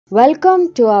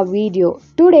Welcome to our video.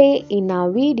 Today in our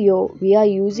video we are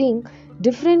using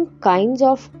different kinds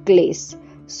of clays.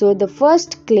 So the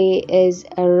first clay is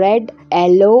red,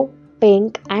 yellow,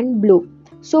 pink and blue.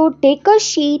 So take a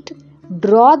sheet,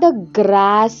 draw the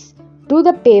grass to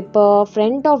the paper,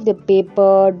 front of the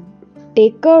paper,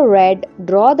 take a red,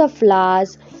 draw the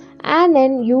flowers and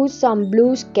then use some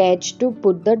blue sketch to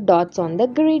put the dots on the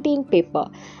greeting paper,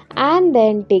 and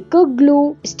then take a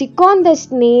glue, stick on the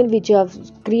snail which you have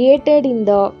created in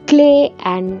the clay,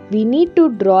 and we need to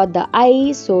draw the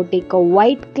eyes. So take a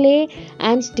white clay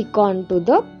and stick on to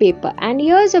the paper, and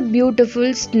here's a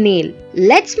beautiful snail.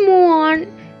 Let's move on.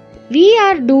 We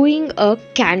are doing a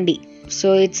candy,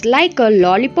 so it's like a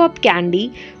lollipop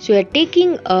candy. So we're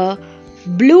taking a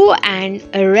blue and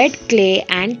a red clay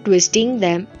and twisting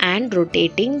them and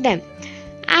rotating them,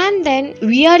 and then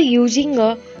we are using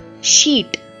a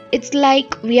sheet. It's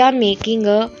like we are making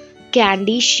a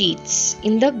candy sheets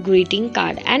in the greeting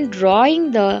card and drawing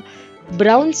the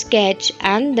brown sketch,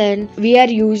 and then we are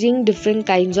using different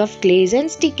kinds of clays and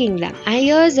sticking them. And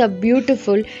here's a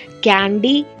beautiful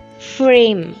candy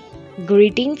frame,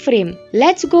 greeting frame.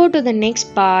 Let's go to the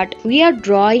next part. We are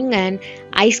drawing an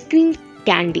ice cream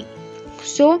candy.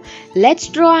 So let's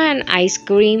draw an ice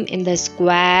cream in the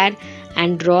square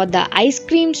and draw the ice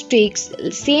cream sticks.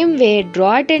 Same way,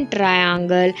 draw it in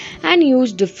triangle and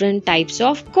use different types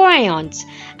of crayons,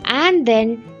 and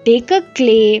then take a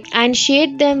clay and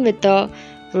shade them with a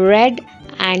red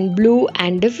and blue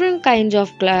and different kinds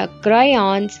of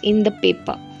crayons in the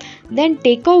paper. Then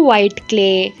take a white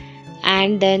clay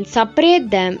and then separate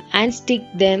them and stick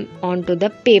them onto the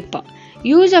paper.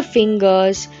 Use your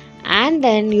fingers and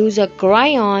then use a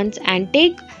crayons and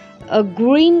take a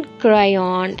green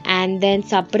crayon and then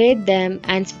separate them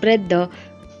and spread the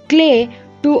clay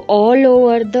to all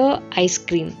over the ice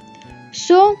cream.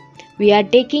 So we are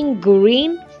taking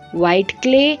green, white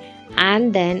clay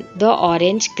and then the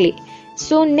orange clay.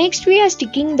 So next we are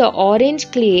sticking the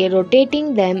orange clay,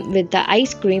 rotating them with the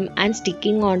ice cream and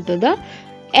sticking onto the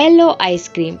yellow ice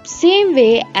cream. Same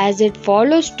way as it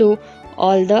follows to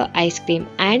all the ice cream.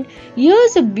 And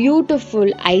here's a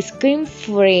beautiful ice cream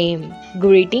frame,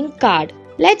 greeting card.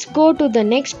 Let's go to the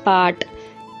next part.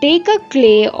 Take a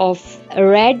clay of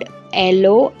red,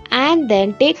 yellow and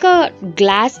then take a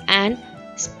glass and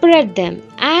spread them,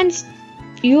 and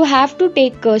you have to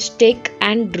take a stick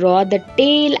and draw the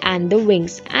tail and the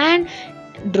wings and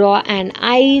draw an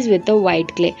eyes with a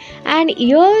white clay. And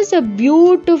here's a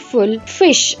beautiful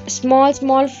fish,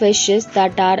 small fishes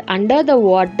that are under the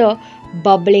water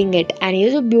bubbling it, and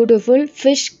here's a beautiful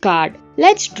fish card.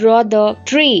 Let's draw the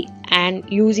tree and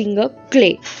using a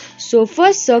clay. So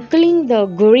first circling the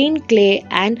green clay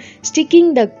and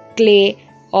sticking the clay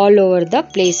all over the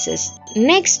places.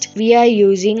 Next we are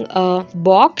using a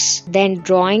box, then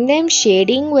drawing them,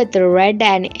 shading with red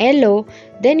and yellow,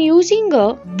 then using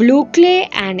a blue clay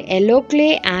and yellow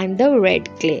clay and the red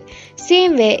clay.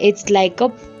 Same way, it's like a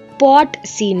pot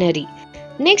scenery.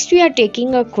 Next we are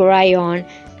taking a crayon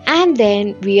and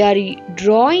then we are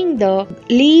drawing the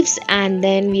leaves, and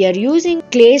then we are using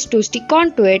clays to stick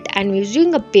onto it and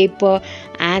using a paper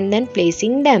and then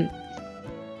placing them.